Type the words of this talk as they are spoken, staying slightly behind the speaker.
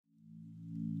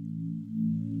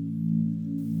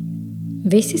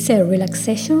This is a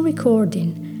relaxation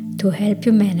recording to help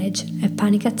you manage a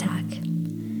panic attack.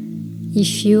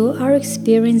 If you are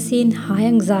experiencing high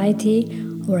anxiety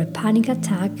or a panic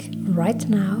attack right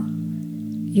now,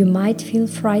 you might feel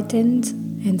frightened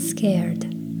and scared.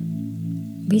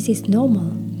 This is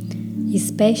normal,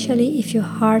 especially if your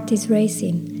heart is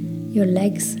racing, your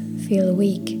legs feel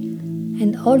weak,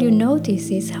 and all you notice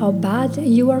is how bad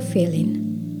you are feeling.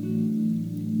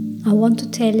 I want to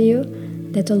tell you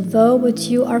that although what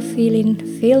you are feeling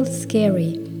feels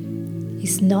scary,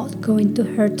 it's not going to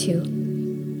hurt you.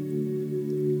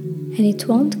 And it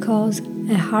won't cause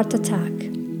a heart attack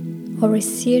or a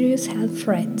serious health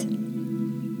threat.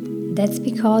 That's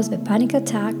because the panic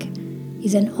attack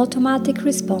is an automatic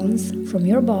response from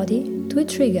your body to a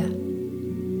trigger,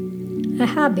 a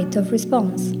habit of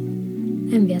response,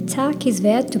 and the attack is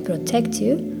there to protect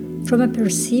you from a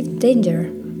perceived danger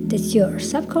that your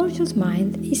subconscious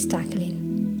mind is tackling.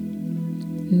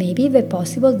 Maybe the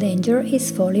possible danger is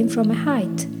falling from a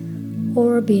height,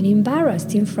 or being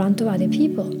embarrassed in front of other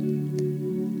people,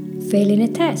 failing a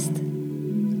test,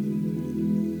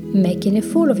 making a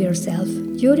fool of yourself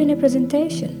during a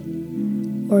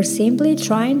presentation, or simply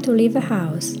trying to leave a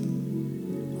house,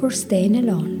 or staying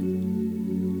alone.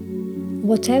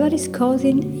 Whatever is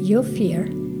causing your fear,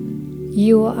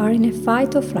 you are in a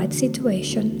fight or flight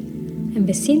situation, and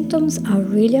the symptoms are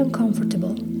really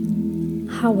uncomfortable.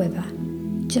 However,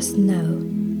 just know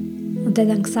that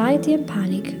anxiety and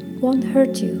panic won't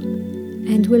hurt you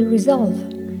and will resolve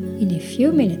in a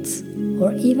few minutes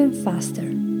or even faster.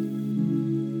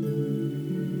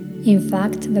 In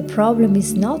fact, the problem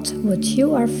is not what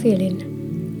you are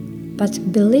feeling, but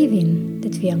believing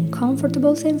that the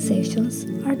uncomfortable sensations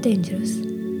are dangerous.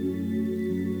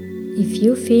 If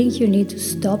you think you need to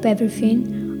stop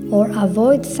everything or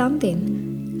avoid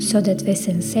something so that the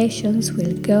sensations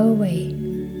will go away,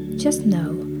 just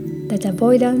know that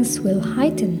avoidance will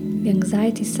heighten the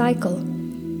anxiety cycle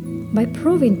by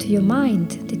proving to your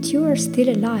mind that you are still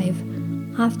alive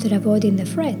after avoiding the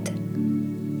threat.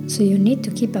 So you need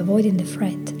to keep avoiding the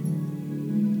threat.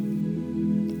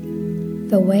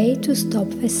 The way to stop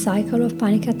the cycle of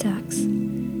panic attacks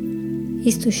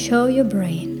is to show your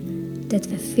brain that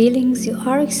the feelings you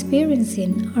are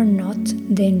experiencing are not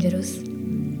dangerous.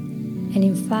 And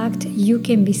in fact, you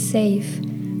can be safe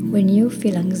when you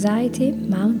feel anxiety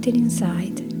mounting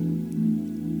inside.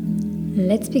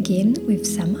 Let's begin with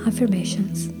some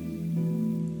affirmations.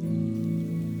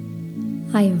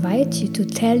 I invite you to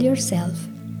tell yourself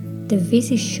that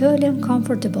this is surely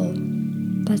uncomfortable,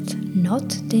 but not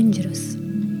dangerous.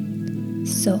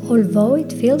 So although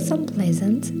it feels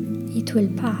unpleasant, it will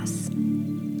pass,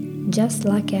 just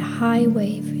like a high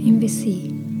wave in the sea.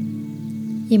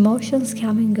 Emotions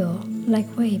come and go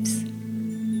like waves,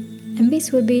 and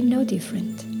this will be no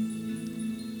different.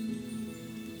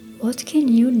 What can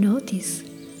you notice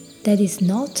that is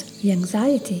not the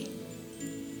anxiety?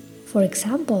 For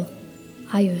example,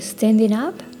 are you standing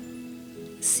up,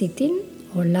 sitting,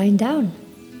 or lying down?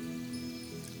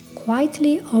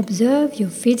 Quietly observe your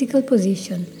physical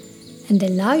position and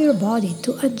allow your body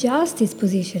to adjust its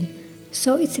position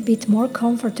so it's a bit more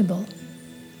comfortable.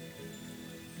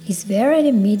 Is there an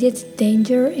immediate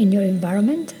danger in your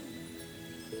environment?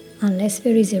 Unless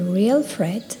there is a real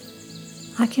threat,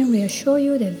 I can reassure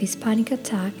you that this panic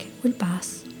attack will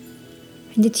pass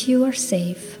and that you are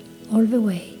safe all the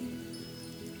way.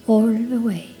 All the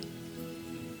way.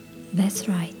 That's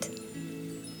right.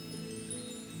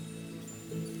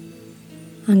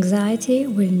 Anxiety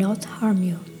will not harm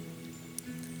you.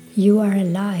 You are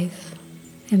alive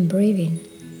and breathing.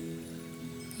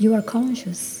 You are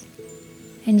conscious,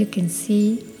 and you can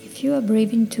see if you are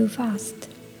breathing too fast.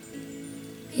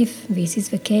 If this is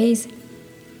the case,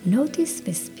 notice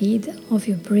the speed of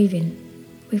your breathing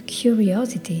with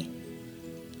curiosity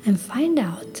and find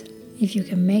out if you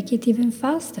can make it even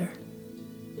faster.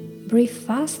 Breathe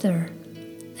faster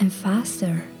and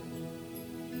faster,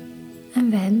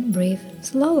 and then breathe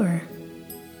slower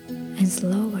and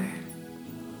slower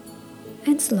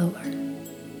and slower.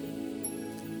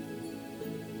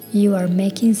 You are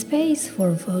making space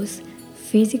for those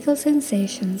physical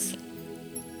sensations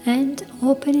and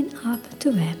opening up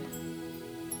to them.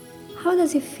 How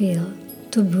does it feel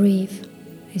to breathe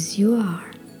as you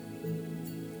are?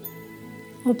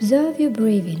 Observe your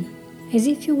breathing as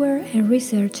if you were a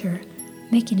researcher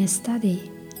making a study.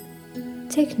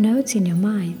 Take notes in your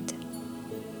mind.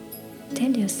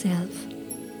 Tell yourself,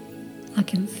 I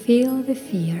can feel the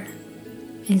fear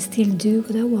and still do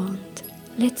what I want.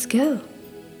 Let's go.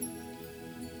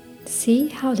 See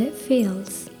how that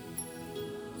feels.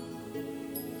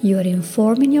 You are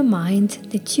informing your mind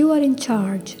that you are in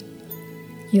charge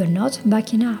You're not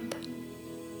backing up.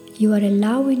 You are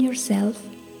allowing yourself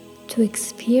to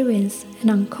experience an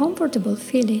uncomfortable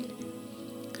feeling,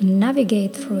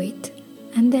 navigate through it,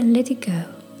 and then let it go.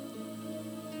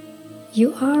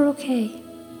 You are okay,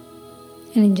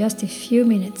 and in just a few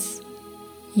minutes,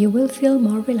 you will feel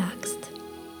more relaxed.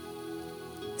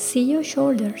 See your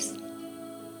shoulders.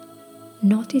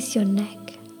 Notice your neck.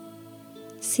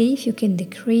 See if you can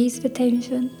decrease the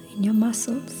tension in your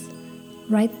muscles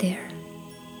right there,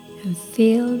 and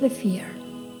feel the fear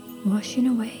washing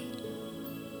away.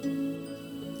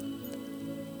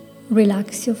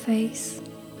 Relax your face,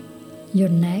 your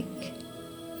neck,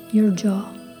 your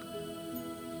jaw.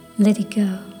 Let it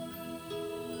go.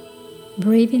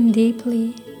 Breathe in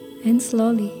deeply and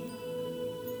slowly.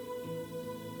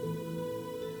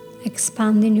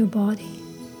 Expanding your body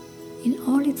in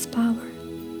all its power,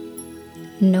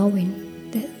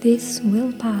 knowing that this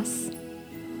will pass.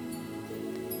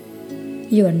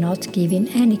 You are not giving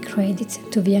any credit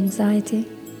to the anxiety.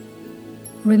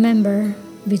 Remember,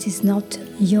 this is not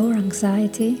your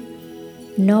anxiety,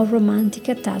 no romantic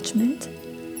attachment.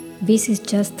 This is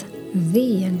just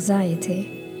the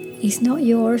anxiety. It's not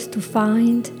yours to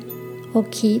find or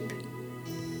keep.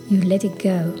 You let it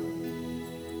go.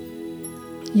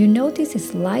 You notice a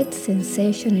slight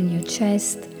sensation in your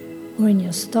chest or in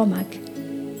your stomach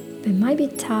that might be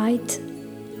tight,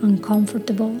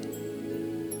 uncomfortable.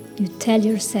 You tell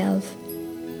yourself,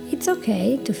 it's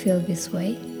okay to feel this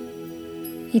way.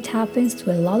 It happens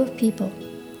to a lot of people,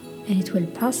 and it will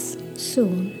pass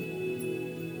soon.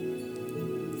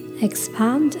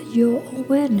 Expand your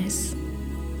awareness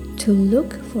to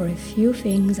look for a few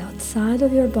things outside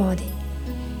of your body.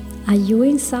 Are you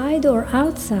inside or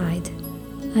outside?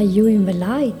 Are you in the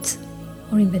light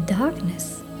or in the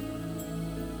darkness?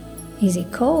 Is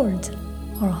it cold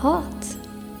or hot?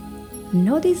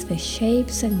 Notice the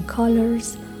shapes and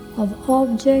colors of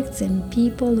objects and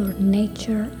people or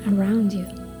nature around you.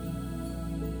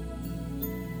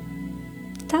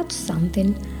 Touch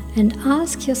something and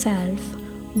ask yourself,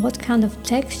 what kind of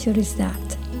texture is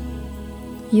that?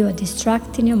 You are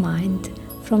distracting your mind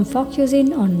from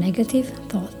focusing on negative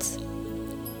thoughts.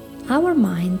 Our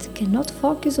mind cannot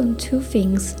focus on two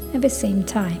things at the same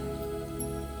time.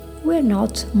 We're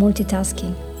not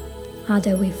multitasking.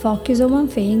 Either we focus on one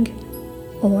thing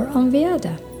or on the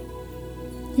other.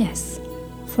 Yes,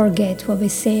 forget what we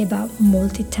say about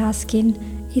multitasking.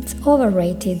 It's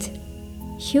overrated.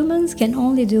 Humans can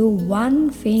only do one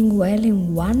thing well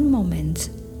in one moment.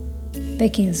 They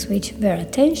can switch their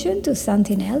attention to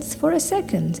something else for a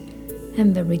second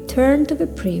and then return to the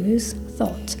previous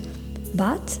thought.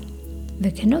 But they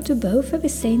cannot do both at the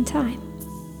same time.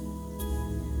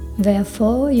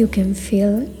 Therefore, you can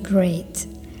feel great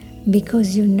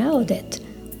because you know that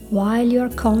while you are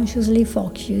consciously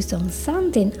focused on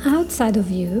something outside of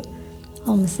you,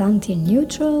 on something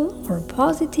neutral or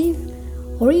positive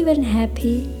or even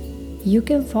happy, you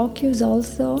can focus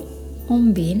also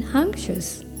on being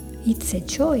anxious. It's a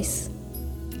choice.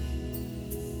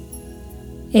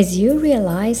 As you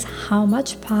realize how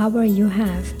much power you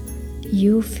have,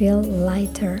 you feel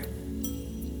lighter.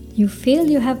 You feel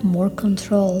you have more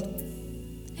control,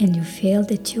 and you feel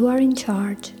that you are in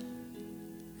charge.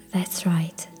 That's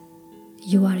right.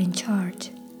 You are in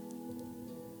charge.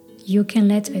 You can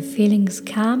let the feelings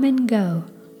come and go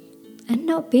and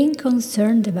not being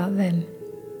concerned about them.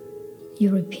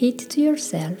 You repeat to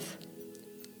yourself,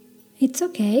 it's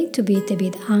okay to be a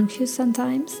bit anxious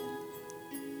sometimes.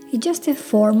 It's just a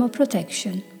form of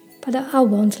protection, but I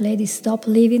won't let it stop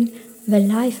living the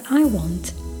life I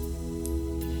want.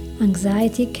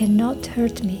 Anxiety cannot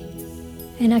hurt me,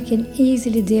 and I can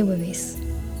easily deal with this.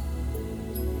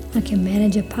 I can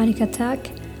manage a panic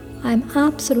attack. I'm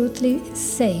absolutely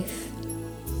safe.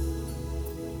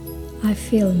 I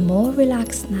feel more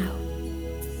relaxed now.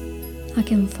 I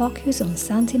can focus on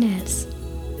something else.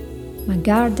 My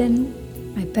garden,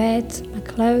 my pet, my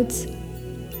clothes,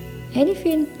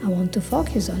 anything I want to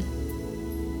focus on.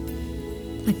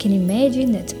 I can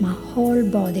imagine that my whole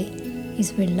body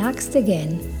is relaxed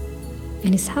again,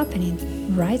 and it's happening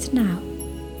right now.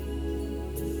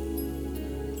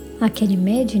 I can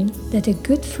imagine that a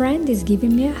good friend is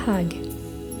giving me a hug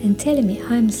and telling me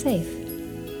I'm safe.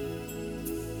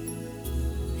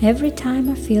 Every time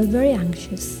I feel very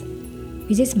anxious,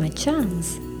 this is my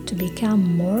chance to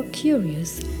become more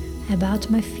curious about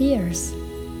my fears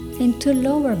and to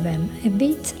lower them a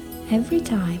bit every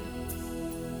time.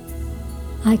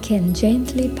 I can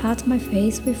gently pat my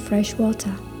face with fresh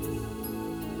water.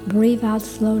 Breathe out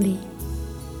slowly.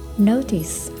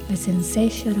 Notice the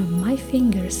sensation of my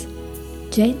fingers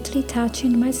gently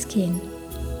touching my skin.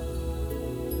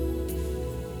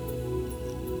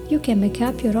 you can make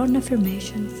up your own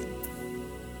affirmations.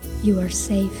 You are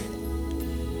safe.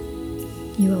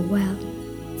 You are well.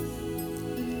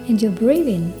 And your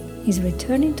breathing is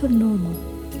returning to normal.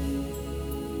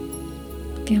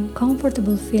 The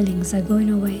uncomfortable feelings are going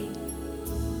away.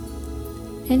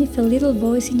 And if a little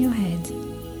voice in your head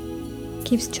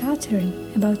keeps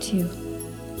chattering about you,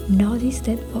 notice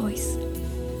that voice.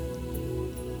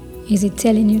 Is it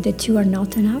telling you that you are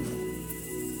not enough?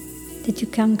 That you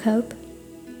can't cope?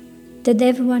 That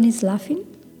everyone is laughing?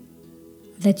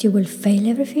 That you will fail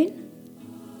everything?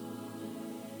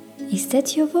 Is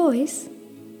that your voice?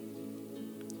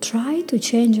 Try to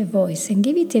change your voice and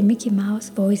give it a Mickey Mouse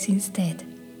voice instead.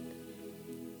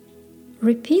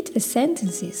 Repeat the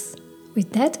sentences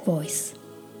with that voice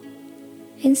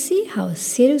and see how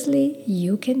seriously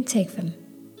you can take them.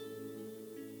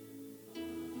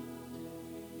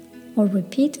 Or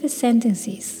repeat the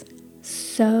sentences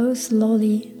so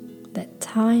slowly that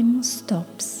time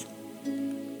stops.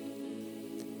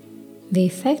 The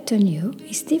effect on you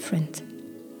is different.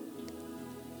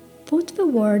 Put the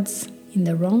words in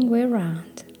the wrong way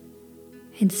around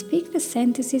and speak the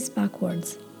sentences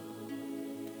backwards.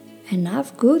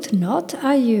 Enough good not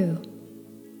are you.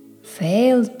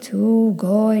 Fail to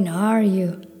going are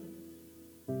you.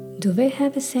 Do they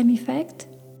have the same effect?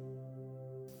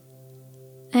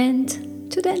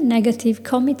 And to that negative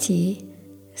committee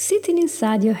sitting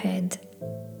inside your head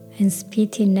and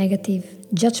spitting negative,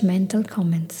 judgmental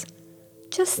comments,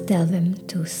 just tell them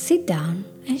to sit down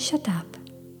and shut up.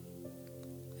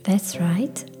 That's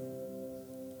right.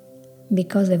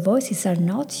 Because the voices are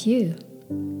not you.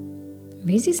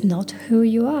 This is not who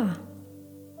you are.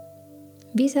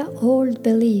 These are old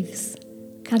beliefs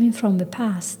coming from the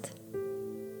past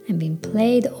and being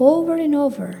played over and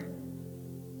over,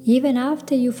 even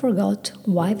after you forgot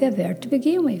why they're there to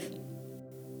begin with.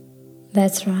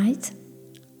 That's right.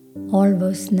 All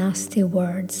those nasty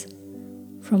words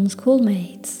from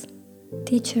schoolmates,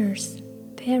 teachers,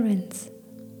 parents,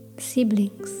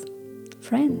 siblings,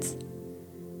 friends,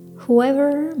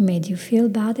 whoever made you feel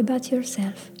bad about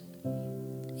yourself.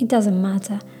 It doesn't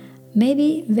matter.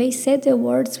 Maybe they said the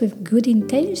words with good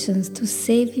intentions to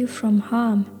save you from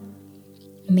harm.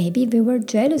 Maybe they were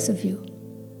jealous of you.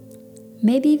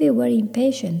 Maybe they were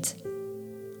impatient.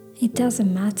 It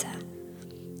doesn't matter.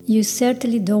 You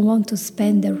certainly don't want to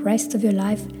spend the rest of your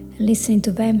life listening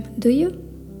to them, do you?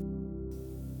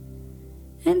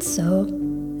 And so,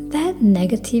 that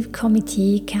negative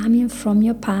committee coming from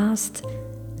your past,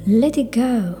 let it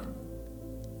go.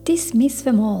 Dismiss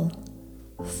them all.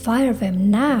 Fire them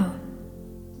now.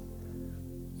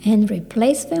 And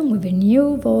replace them with a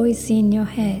new voice in your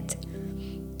head.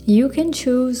 You can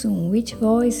choose which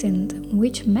voice and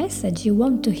which message you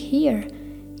want to hear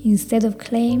instead of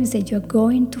claims that you're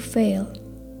going to fail.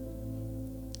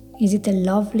 Is it a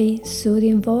lovely,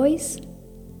 soothing voice?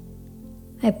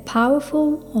 A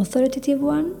powerful, authoritative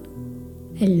one?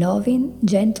 A loving,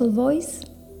 gentle voice?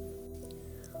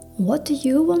 What do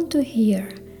you want to hear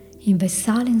in the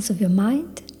silence of your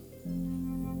mind?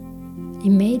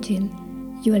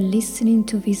 Imagine you are listening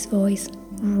to this voice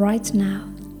right now.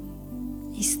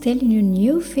 It's telling you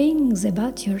new things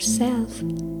about yourself,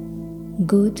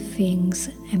 good things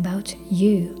about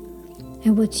you,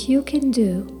 and what you can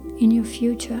do in your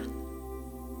future.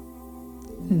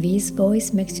 This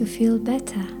voice makes you feel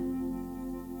better.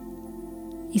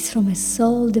 It's from a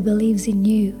soul that believes in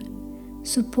you,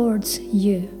 supports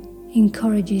you,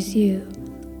 encourages you.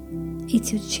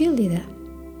 It's your cheerleader.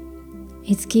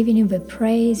 It's giving you the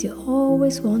praise you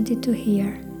always wanted to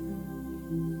hear.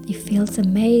 It feels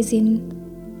amazing,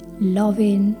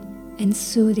 loving, and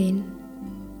soothing.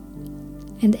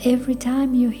 And every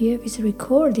time you hear this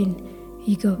recording,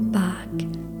 you go back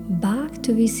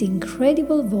to this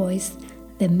incredible voice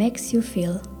that makes you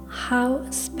feel how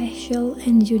special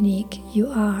and unique you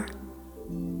are.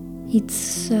 It's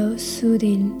so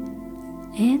soothing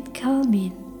and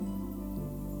calming.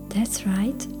 That's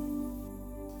right.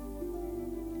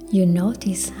 You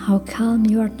notice how calm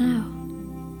you are now,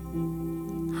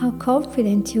 how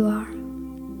confident you are.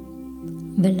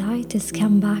 The light has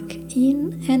come back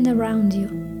in and around you.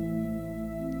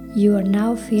 You are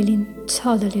now feeling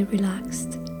totally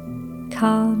relaxed,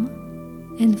 calm,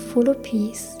 and full of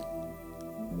peace.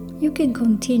 You can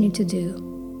continue to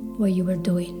do what you were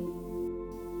doing.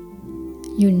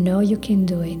 You know you can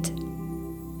do it,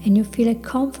 and you feel a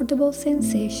comfortable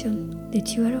sensation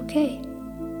that you are okay.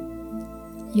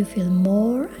 You feel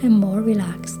more and more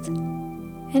relaxed,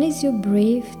 and as you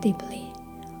breathe deeply,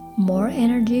 more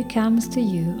energy comes to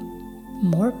you,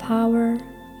 more power,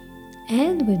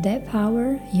 and with that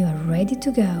power you are ready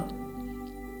to go,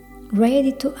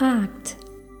 ready to act,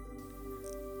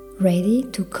 ready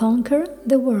to conquer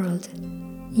the world,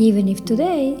 even if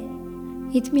today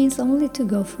it means only to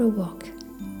go for a walk.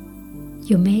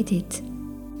 You made it,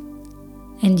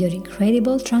 and your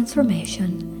incredible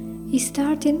transformation is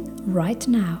starting right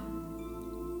now.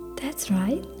 That's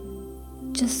right.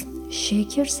 Just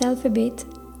shake yourself a bit,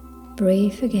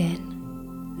 breathe again,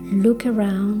 look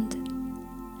around,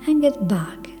 and get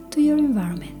back to your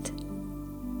environment.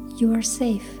 You are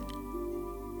safe,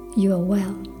 you are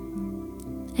well,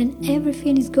 and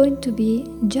everything is going to be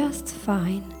just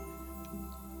fine.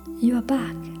 You are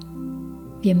back,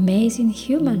 the amazing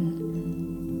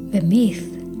human, the myth,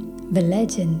 the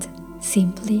legend,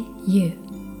 simply you.